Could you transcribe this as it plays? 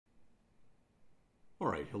All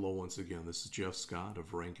right, hello once again. This is Jeff Scott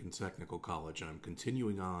of Rankin Technical College. I'm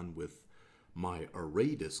continuing on with my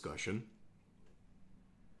array discussion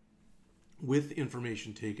with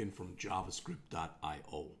information taken from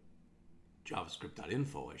JavaScript.io.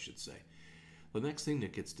 JavaScript.info, I should say. The next thing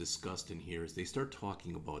that gets discussed in here is they start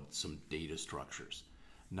talking about some data structures.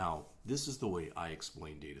 Now, this is the way I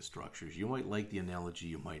explain data structures. You might like the analogy,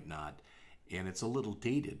 you might not, and it's a little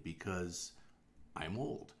dated because I'm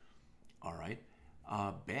old. All right?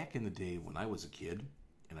 Back in the day when I was a kid,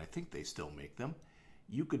 and I think they still make them,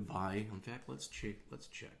 you could buy, in fact, let's check.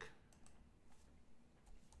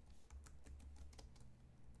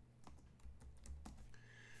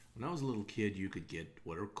 When I was a little kid, you could get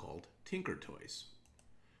what are called Tinker Toys.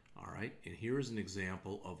 All right, and here is an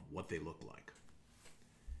example of what they look like.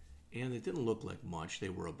 And it didn't look like much. They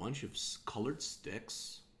were a bunch of colored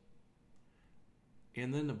sticks,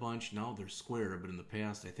 and then a bunch, now they're square, but in the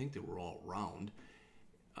past I think they were all round.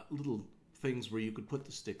 Little things where you could put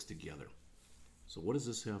the sticks together. So what does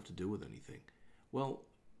this have to do with anything? Well,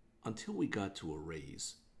 until we got to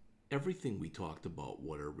arrays, everything we talked about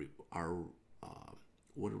what are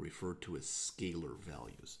referred to as scalar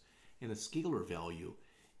values. And a scalar value,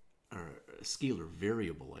 or a scalar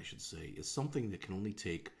variable, I should say, is something that can only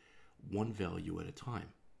take one value at a time.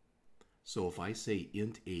 So if I say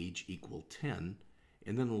int age equal 10,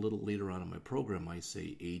 and then a little later on in my program I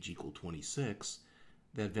say age equal 26,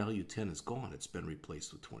 that value 10 is gone. It's been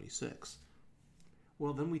replaced with 26.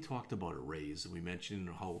 Well, then we talked about arrays, and we mentioned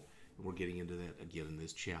how we're getting into that again in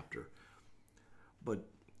this chapter. But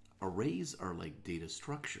arrays are like data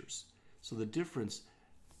structures. So the difference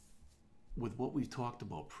with what we've talked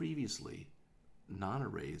about previously,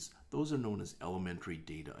 non-arrays, those are known as elementary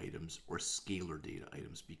data items or scalar data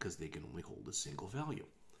items because they can only hold a single value.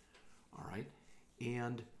 All right?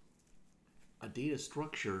 And a data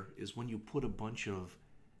structure is when you put a bunch of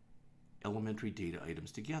elementary data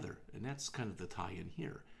items together, and that's kind of the tie-in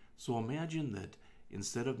here. So imagine that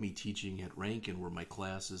instead of me teaching at Rankin, where my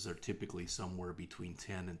classes are typically somewhere between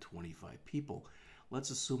 10 and 25 people,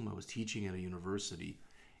 let's assume I was teaching at a university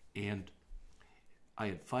and I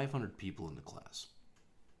had 500 people in the class.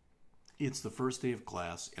 It's the first day of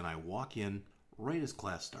class, and I walk in right as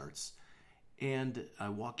class starts, and I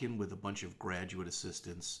walk in with a bunch of graduate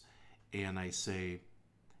assistants, and I say,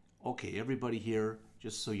 okay, everybody here,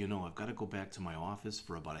 just so you know, I've got to go back to my office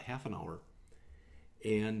for about a half an hour,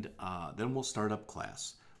 and then we'll start up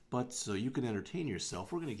class. But so you can entertain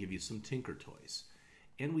yourself, we're going to give you some Tinker Toys.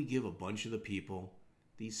 And we give a bunch of the people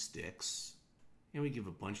these sticks, and we give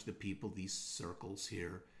a bunch of the people these circles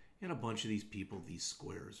here, and a bunch of these people these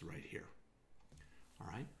squares right here. All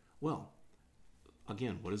right? Well,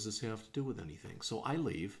 again, what does this have to do with anything? So I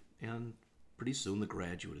leave, and pretty soon the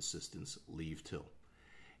graduate assistants leave too.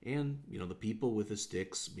 And, you know, the people with the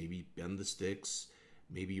sticks maybe bend the sticks,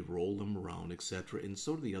 maybe roll them around, etc., and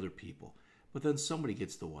so do the other people. But then somebody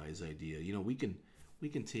gets the wise idea. You know, we can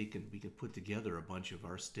take and we can put together a bunch of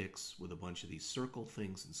our sticks with a bunch of these circle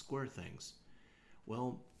things and square things.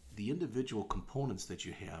 Well, the individual components that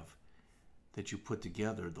you have, that you put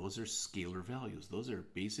together, those are scalar values. Those are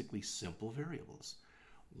basically simple variables.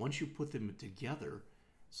 Once you put them together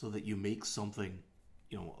so that you make something,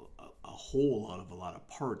 you know, a whole out of a lot of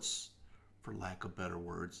parts, for lack of better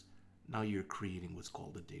words, now you're creating what's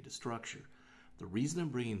called a data structure. The reason I'm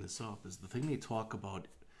bringing this up is the thing they talk about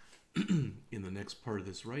in the next part of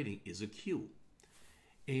this writing is a queue.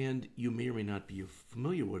 And you may or may not be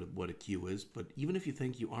familiar with what a queue is, but even if you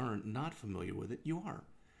think you aren't not familiar with it, you are.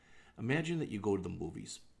 Imagine that you go to the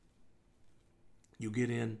movies. You get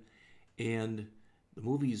in, and the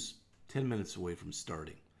movie's 10 minutes away from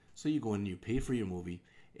starting. So you go in, you pay for your movie,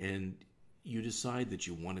 and you decide that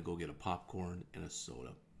you want to go get a popcorn and a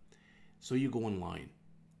soda. So you go in line.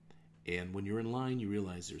 And when you're in line, you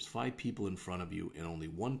realize there's 5 people in front of you and only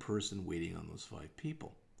one person waiting on those 5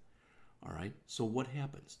 people. All right? So what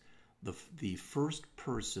happens? The first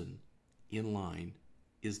person in line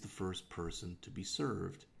is the first person to be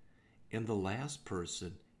served, and the last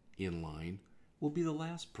person in line will be the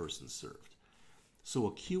last person served. So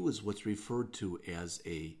a queue is what's referred to as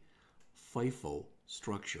a FIFO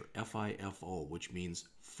structure, FIFO, which means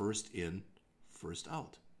first in, first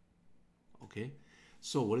out. Okay?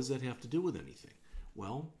 So what does that have to do with anything?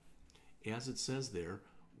 Well, as it says there,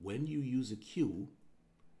 when you use a queue,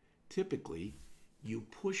 typically you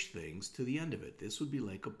push things to the end of it. This would be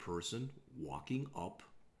like a person walking up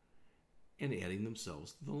and adding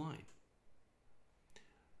themselves to the line.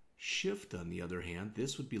 Shift, on the other hand,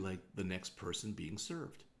 this would be like the next person being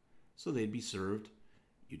served. So they'd be served,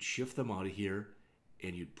 you'd shift them out of here,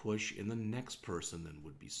 and you'd push, and the next person then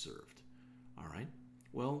would be served. All right?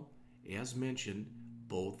 Well, as mentioned,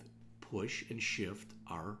 both push and shift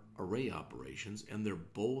are array operations, and they're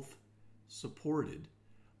both supported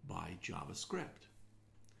by JavaScript.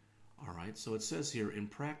 All right, so it says here, in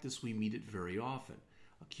practice, we meet it very often.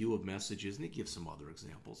 A queue of messages, and it gives some other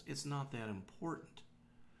examples. It's not that important.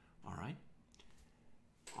 All right?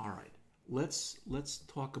 All right, let's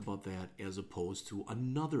talk about that as opposed to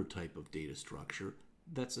another type of data structure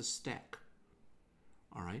that's a stack.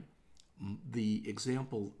 All right? The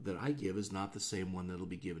example that I give is not the same one that'll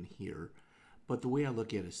be given here, but the way I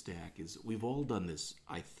look at a stack is we've all done this,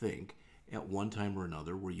 I think, at one time or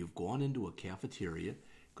another, where you've gone into a cafeteria.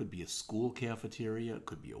 It could be a school cafeteria, it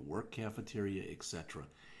could be a work cafeteria, etc.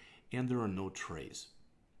 And there are no trays.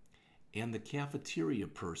 And the cafeteria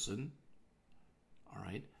person, all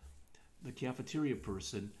right, the cafeteria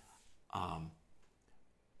person all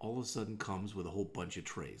of a sudden comes with a whole bunch of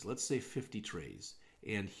trays. Let's say 50 trays.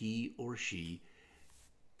 And he or she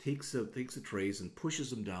takes the trays and pushes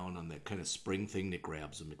them down on that kind of spring thing that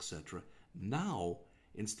grabs them, etc. Now,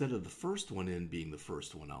 instead of the first one in being the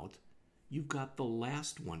first one out, you've got the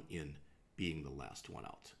last one in being the last one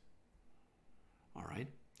out. All right?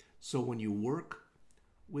 So when you work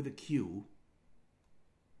with a queue,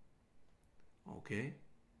 okay,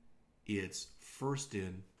 it's first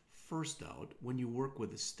in, first out. When you work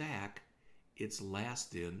with a stack, it's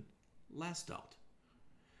last in, last out.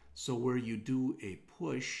 So where you do a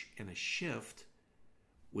push and a shift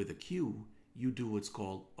with a queue, you do what's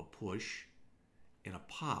called a push and a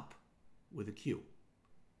pop with a queue.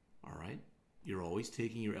 All right? You're always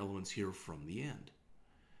taking your elements here from the end.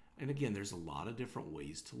 And again, there's a lot of different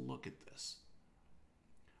ways to look at this.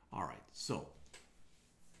 All right, so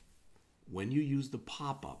when you use the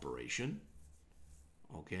pop operation,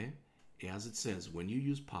 okay, as it says, when you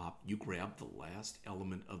use pop, you grab the last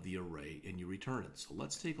element of the array and you return it. So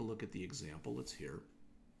let's take a look at the example that's here.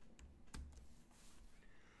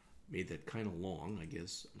 Made that kind of long, I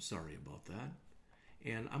guess. I'm sorry about that.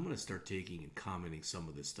 And I'm going to start taking and commenting some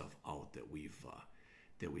of this stuff out that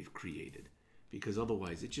we've created, because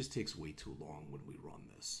otherwise it just takes way too long when we run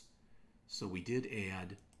this. So we did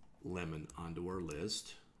add lemon onto our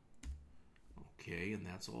list. Okay, and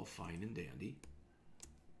that's all fine and dandy.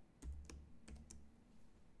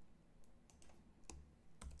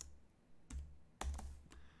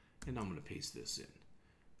 And I'm going to paste this in.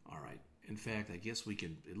 All right. In fact, I guess we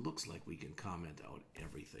can, it looks like we can comment out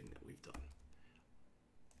everything that we've done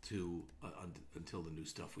until the new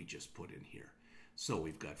stuff we just put in here. So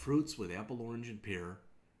we've got fruits with apple, orange, and pear.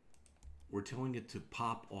 We're telling it to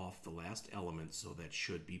pop off the last element, so that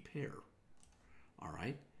should be pear. All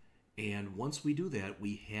right. And once we do that,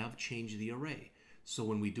 we have changed the array. So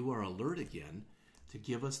when we do our alert again, to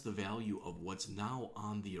give us the value of what's now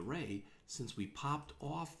on the array, since we popped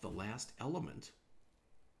off the last element,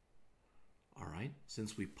 all right,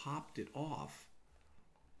 since we popped it off,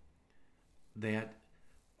 that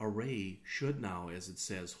array should now, as it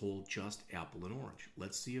says, hold just apple and orange.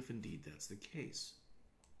 Let's see if indeed that's the case.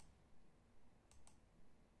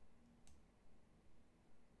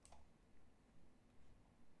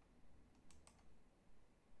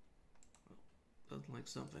 Well, doesn't like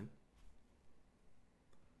something.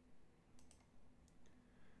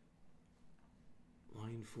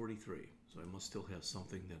 Line 43. So I must still have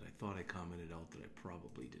something that I thought I commented out that I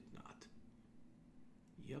probably did not.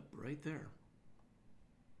 Yep, right there.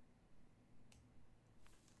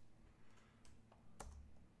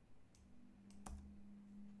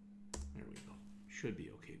 There we go. Should be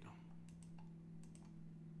okay now.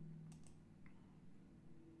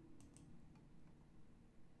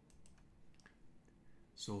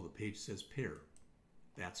 So the page says pear.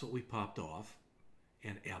 That's what we popped off.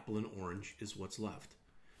 And apple and orange is what's left.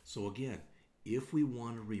 So again, if we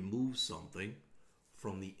want to remove something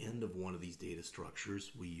from the end of one of these data structures,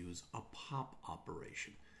 we use a pop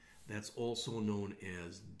operation. That's also known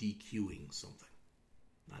as dequeuing something.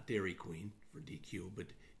 Not Dairy Queen for DQ, but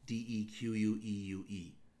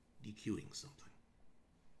D-E-Q-U-E-U-E, dequeuing something.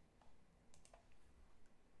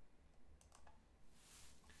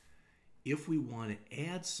 If we want to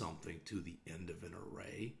add something to the end of an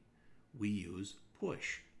array, we use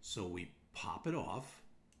push. So we pop it off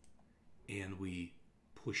and we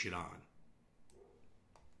push it on.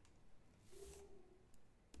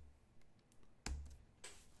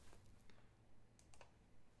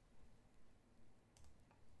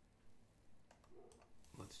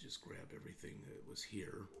 Let's just grab everything that was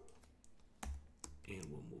here and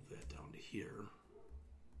we'll move that down to here.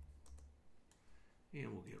 And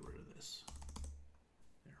we'll get rid of this.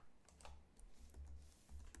 There.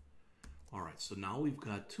 All right, so now we've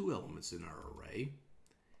got two elements in our array,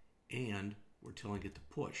 and we're telling it to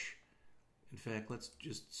push. In fact, let's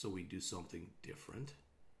just, so we do something different,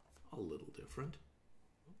 a little different.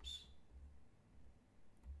 Oops.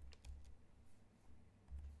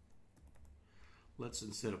 Let's,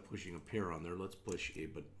 instead of pushing a pear on there, let's push a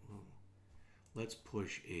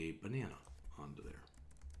banana onto there.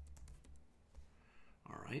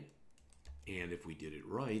 All right. And if we did it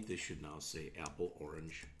right, this should now say apple,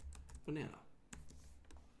 orange, banana.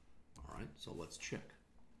 All right, so let's check.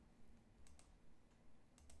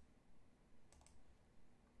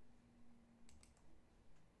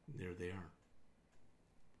 There they are.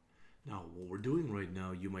 Now, what we're doing right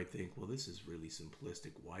now, you might think, well, this is really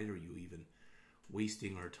simplistic. Why are you even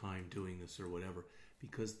wasting our time doing this or whatever?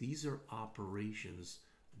 Because these are operations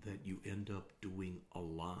that you end up doing a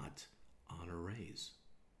lot on arrays.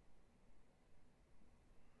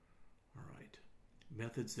 All right.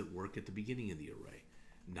 Methods that work at the beginning of the array.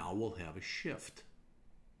 Now we'll have a shift.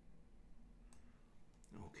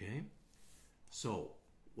 Okay. So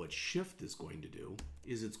what shift is going to do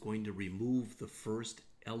is it's going to remove the first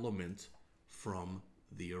element from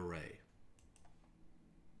the array.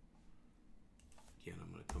 Again,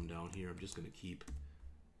 I'm going to come down here. I'm just going to keep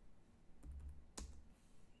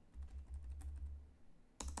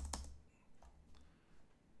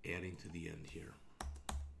adding to the end here.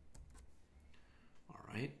 All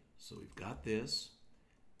right, so we've got this,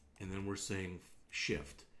 and then we're saying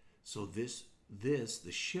shift. So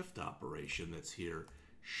the shift operation that's here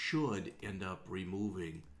should end up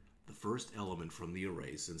removing the first element from the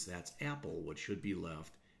array. Since that's apple, what should be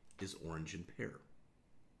left is orange and pear.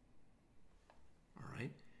 All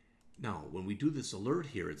right. Now, when we do this alert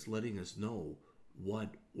here, it's letting us know what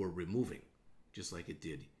we're removing, just like it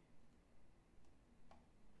did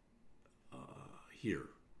here.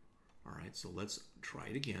 All right, so let's try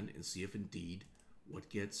it again and see if indeed what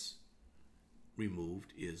gets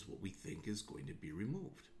removed is what we think is going to be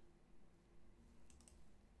removed.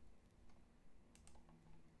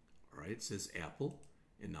 All right, it says apple,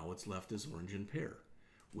 and now what's left is orange and pear,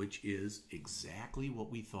 which is exactly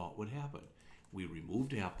what we thought would happen. We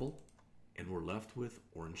removed apple, and we're left with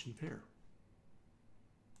orange and pear.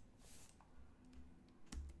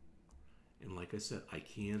 And like I said, I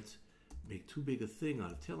can't make too big a thing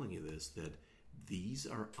out of telling you this, that these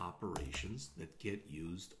are operations that get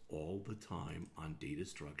used all the time on data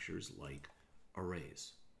structures like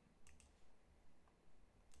arrays.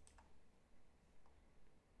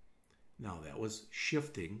 Now that was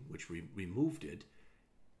shifting, which we removed it,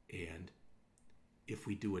 and if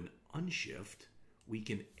we do an unshift, we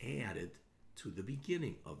can add it to the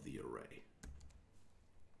beginning of the array.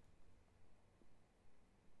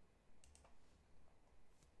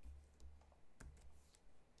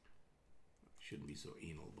 Shouldn't be so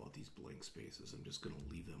anal about these blank spaces. I'm just going to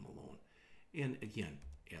leave them alone. And again,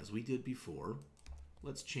 as we did before,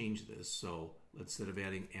 let's change this. So instead of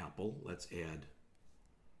adding apple, let's add,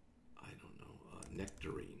 I don't know,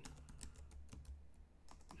 nectarine.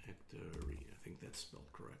 Nectarine, I think that's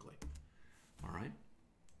spelled correctly. All right.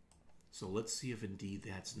 So let's see if indeed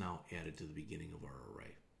that's now added to the beginning of our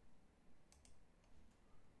array.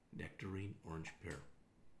 Nectarine, orange, pear.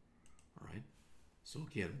 All right. So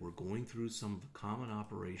again, we're going through some of the common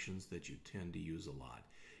operations that you tend to use a lot.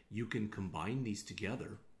 You can combine these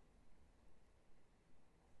together.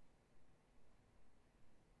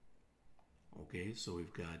 Okay, so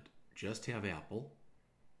we've got just have apple.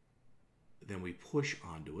 Then we push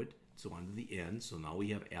onto it, so onto the end. So now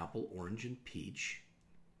we have apple, orange, and peach.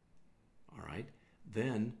 All right.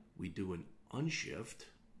 Then we do an unshift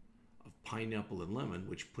of pineapple and lemon,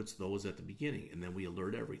 which puts those at the beginning, and then we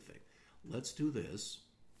alert everything. Let's do this.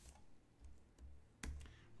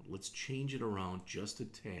 Let's change it around just a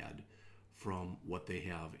tad from what they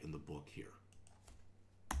have in the book here,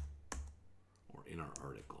 or in our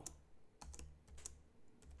article.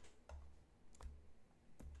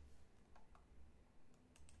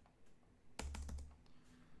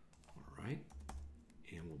 All right,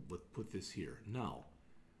 and we'll put this here. Now,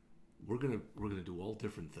 we're gonna do all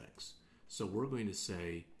different things. So we're going to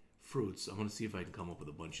say fruits. I want to see if I can come up with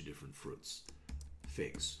a bunch of different fruits.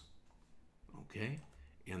 Figs. Okay?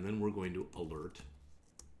 And then we're going to alert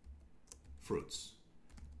fruits.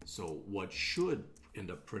 So what should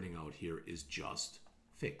end up printing out here is just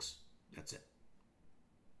figs. That's it.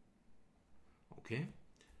 Okay?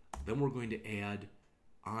 Then we're going to add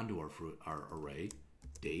onto our array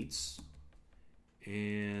dates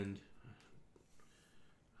and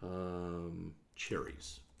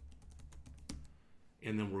cherries.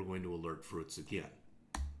 And then we're going to alert fruits again.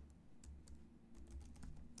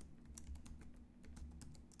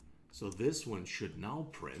 So this one should now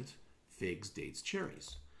print figs, dates,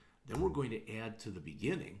 cherries. Then we're going to add to the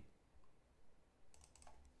beginning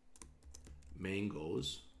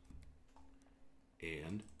mangoes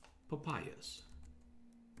and papayas.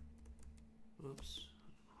 Oops,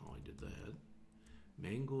 I don't know how I did that.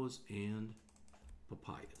 Mangoes and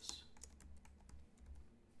papayas.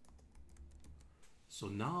 So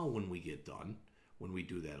now when we get done, when we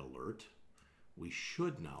do that alert, we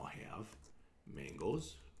should now have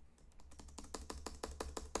mangoes,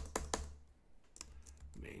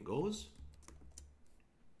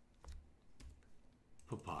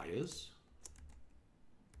 papayas,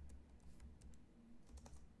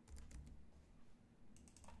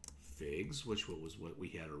 figs, which was what we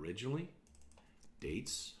had originally,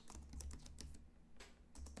 dates,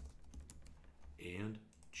 and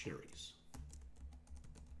cherries.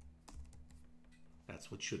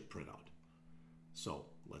 That's what should print out. So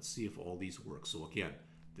let's see if all these work. So again,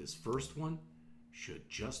 this first one should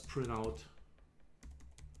just print out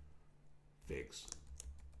figs.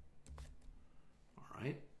 All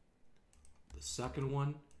right. The second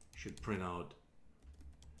one should print out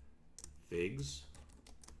figs,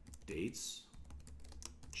 dates,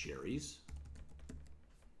 cherries.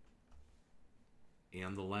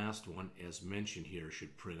 And the last one, as mentioned here,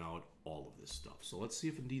 should print out all of this stuff. So let's see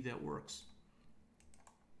if indeed that works.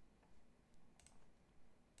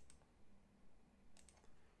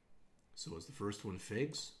 So is the first one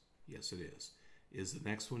figs? Yes, it is. Is the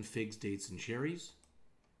next one figs, dates, and cherries?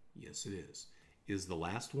 Yes, it is. Is the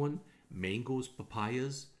last one mangoes,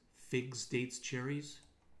 papayas, figs, dates, cherries?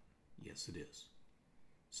 Yes, it is.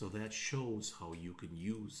 So that shows how you can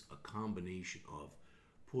use a combination of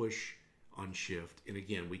push, unshift, and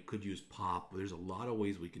again, we could use pop. There's a lot of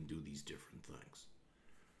ways we can do these different things.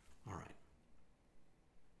 All right.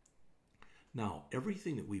 Now,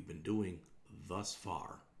 everything that we've been doing thus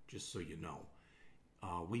far, just so you know,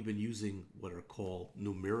 we've been using what are called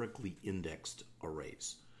numerically indexed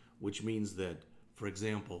arrays, which means that, for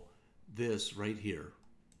example, this right here,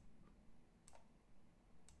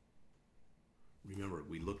 remember,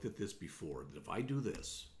 we looked at this before, that if I do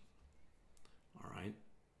this, all right,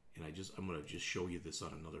 and I'm going to just show you this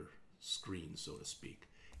on another screen, so to speak.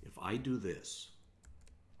 If I do this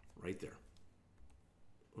right there,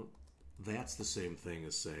 that's the same thing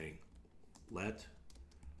as saying let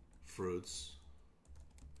fruits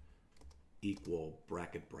equal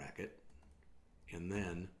bracket bracket, and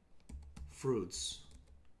then fruits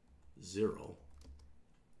 0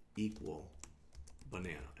 equal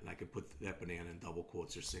banana. And I could put that banana in double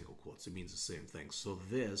quotes or single quotes. It means the same thing. So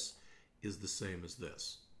this is the same as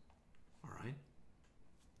this. All right?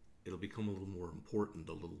 It'll become a little more important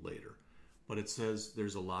a little later. But it says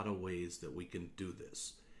there's a lot of ways that we can do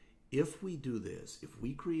this. If we do this, if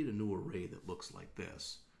we create a new array that looks like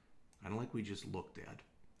this, kind of like we just looked at,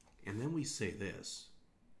 and then we say this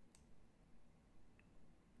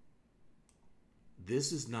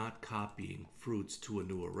is not copying fruits to a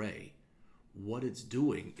new array. What it's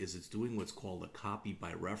doing is it's doing what's called a copy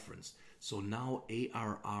by reference. So now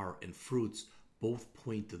ARR and fruits both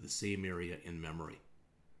point to the same area in memory.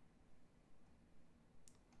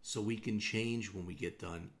 So we can change when we get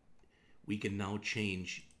done. We can now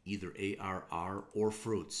change either ARR or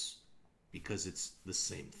fruits because it's the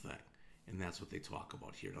same thing. And that's what they talk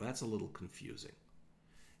about here. Now that's a little confusing.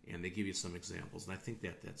 And they give you some examples, and I think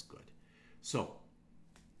that's good. So,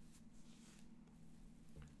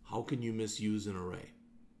 how can you misuse an array?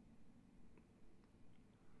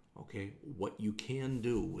 Okay, what you can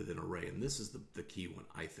do with an array, and this is the key one,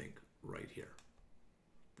 I think, right here.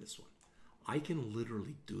 This one. I can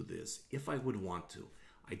literally do this if I would want to.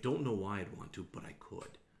 I don't know why I'd want to, but I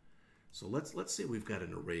could. So let's say we've got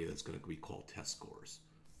an array that's going to be called test scores.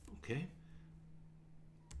 Okay?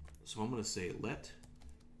 So I'm going to say let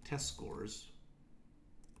test scores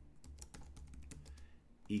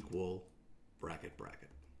equal bracket bracket.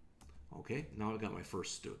 Okay? Now I've got my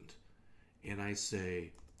first student. And I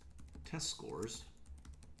say test scores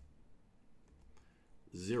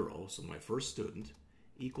 0, so my first student,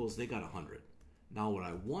 equals, they got 100. Now what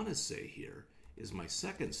I want to say here is my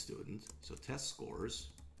second student, so test scores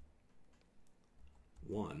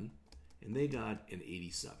 1, and they got an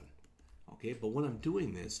 87. Okay, but when I'm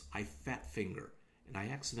doing this, I fat finger, and I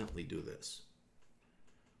accidentally do this.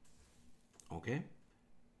 Okay?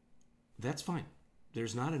 That's fine.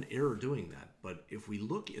 There's not an error doing that, but if we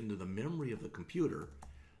look into the memory of the computer,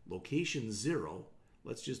 location 0,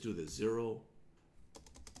 let's just do this, 0,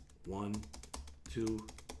 1, 2,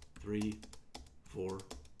 3, 4,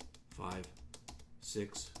 5,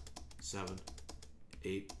 6, 7,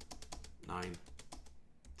 8, 9,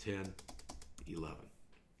 10, 11.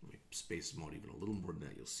 Let me space them out even a little more than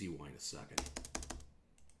that. You'll see why in a second.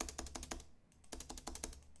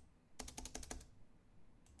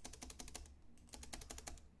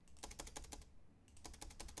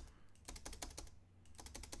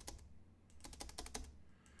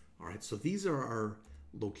 right, so these are our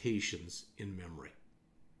locations in memory.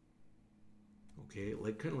 Okay,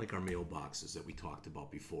 kind of like our mailboxes that we talked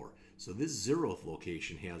about before. So this 0th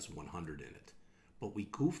location has 100 in it. But we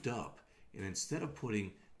goofed up, and instead of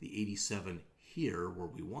putting the 87 here where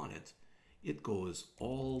we want it, it goes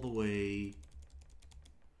all the way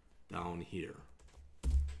down here.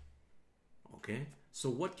 Okay, so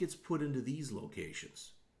what gets put into these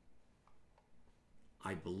locations?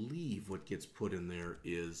 I believe what gets put in there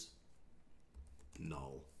is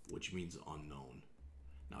null, which means unknown.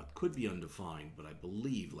 Now, it could be undefined, but I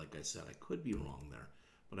believe, like I said, I could be wrong there,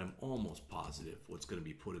 but I'm almost positive what's going to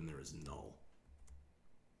be put in there is null.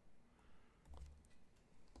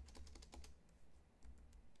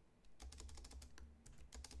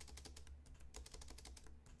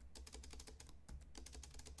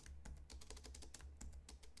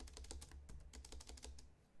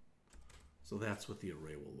 So that's what the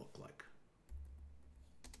array will look like.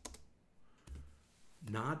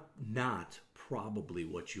 Not probably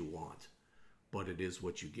what you want, but it is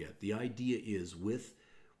what you get. The idea is with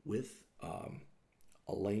a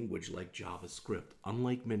language like JavaScript,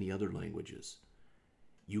 unlike many other languages,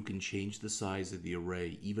 you can change the size of the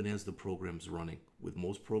array even as the program's running. With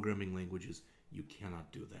most programming languages, you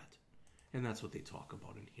cannot do that. And that's what they talk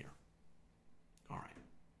about in here. All right.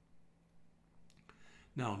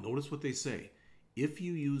 Now, notice what they say. If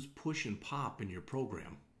you use push and pop in your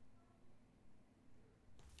program,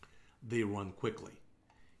 they run quickly.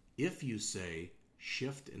 If you say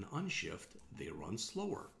shift and unshift, they run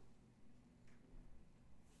slower.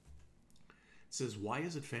 It says, why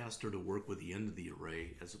is it faster to work with the end of the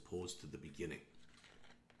array as opposed to the beginning?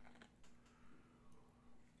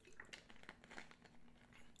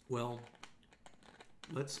 Well,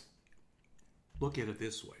 let's look at it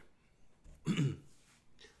this way.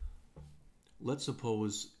 Let's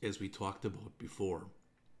suppose, as we talked about before,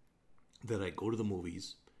 that I go to the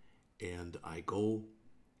movies and I go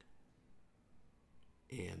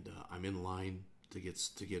and I'm in line to get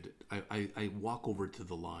I walk over to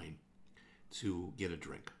the line to get a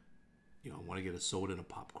drink. You know, I want to get a soda and a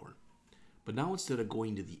popcorn. But now instead of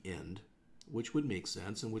going to the end, which would make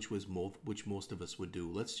sense and which most of us would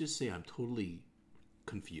do, let's just say I'm totally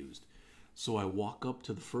confused. So I walk up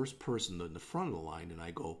to the first person in the front of the line and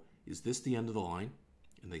I go, is this the end of the line?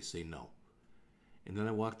 And they say no. And then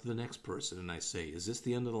I walk to the next person and I say, is this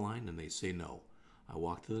the end of the line? And they say no. I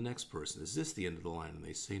walk to the next person, is this the end of the line? And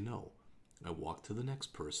they say no. I walk to the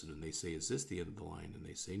next person and they say, is this the end of the line? And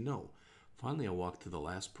they say no. Finally, I walk to the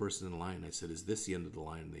last person in line and I said, is this the end of the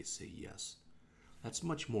line? And they say yes. That's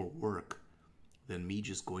much more work than me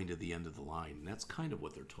just going to the end of the line. And that's kind of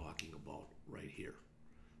what they're talking about right here.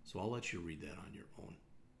 So I'll let you read that on your own.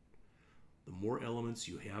 The more elements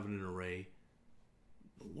you have in an array,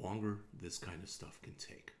 the longer this kind of stuff can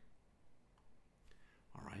take.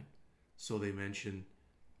 All right. So they mention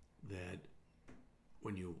that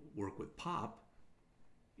when you work with pop,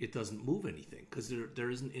 it doesn't move anything because there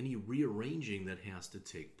isn't any rearranging that has to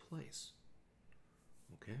take place.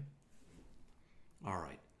 Okay. All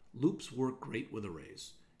right. Loops work great with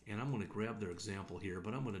arrays, and I'm going to grab their example here,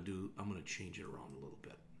 but I'm going to change it around a little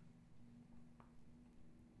bit.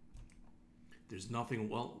 There's nothing,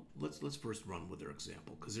 well, let's first run with their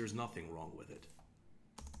example because there's nothing wrong with it.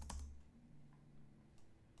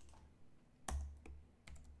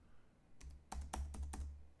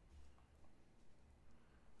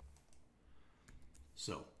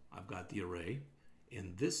 So I've got the array,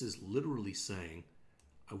 and this is literally saying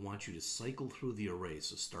I want you to cycle through the array.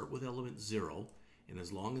 So start with element 0, and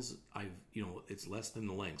as long as it's less than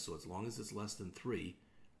the length, so as long as it's less than 3,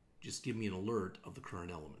 just give me an alert of the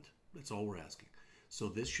current element. That's all we're asking. So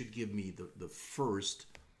this should give me the first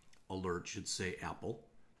alert should say apple.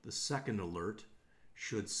 The second alert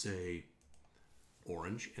should say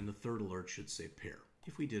orange. And the third alert should say pear.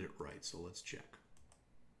 If we did it right, so let's check.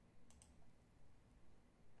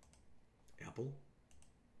 Apple,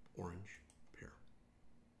 orange, pear.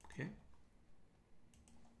 Okay?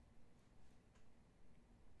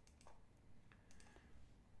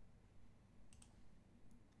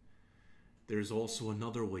 There's also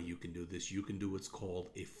another way you can do this. You can do what's called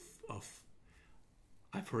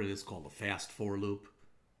I've heard it's called a fast for loop.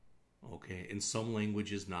 Okay, in some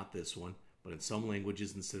languages, not this one, but in some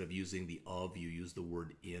languages, instead of using the of, you use the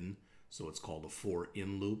word in. So it's called a for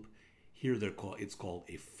in loop. Here it's called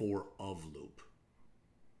a for of loop.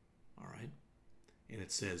 All right, and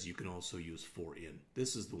it says you can also use for in.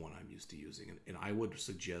 This is the one I'm used to using, and I would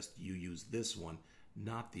suggest you use this one,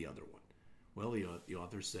 not the other one. Well, the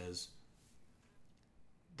author says,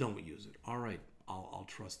 don't use it. All right, I'll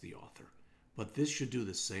trust the author. But this should do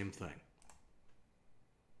the same thing.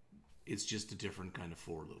 It's just a different kind of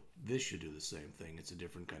for loop. This should do the same thing. It's a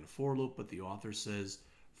different kind of for loop, but the author says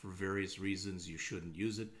for various reasons you shouldn't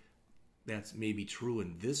use it. That's maybe true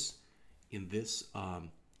in this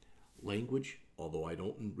language, although I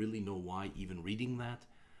don't really know why even reading that,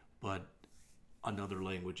 but in other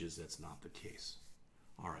languages that's not the case.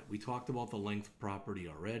 All right, we talked about the length property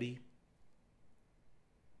already.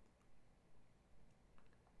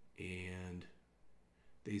 And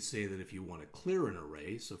they say that if you want to clear an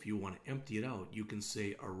array, so if you want to empty it out, you can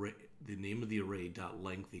say array, the name of the array dot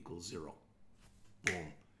length equals 0.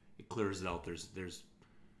 Boom. It clears it out. It's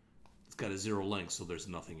got a 0 length, so there's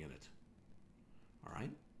nothing in it. All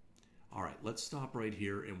right? All right, let's stop right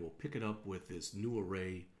here and we'll pick it up with this new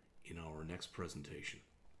array in our next presentation.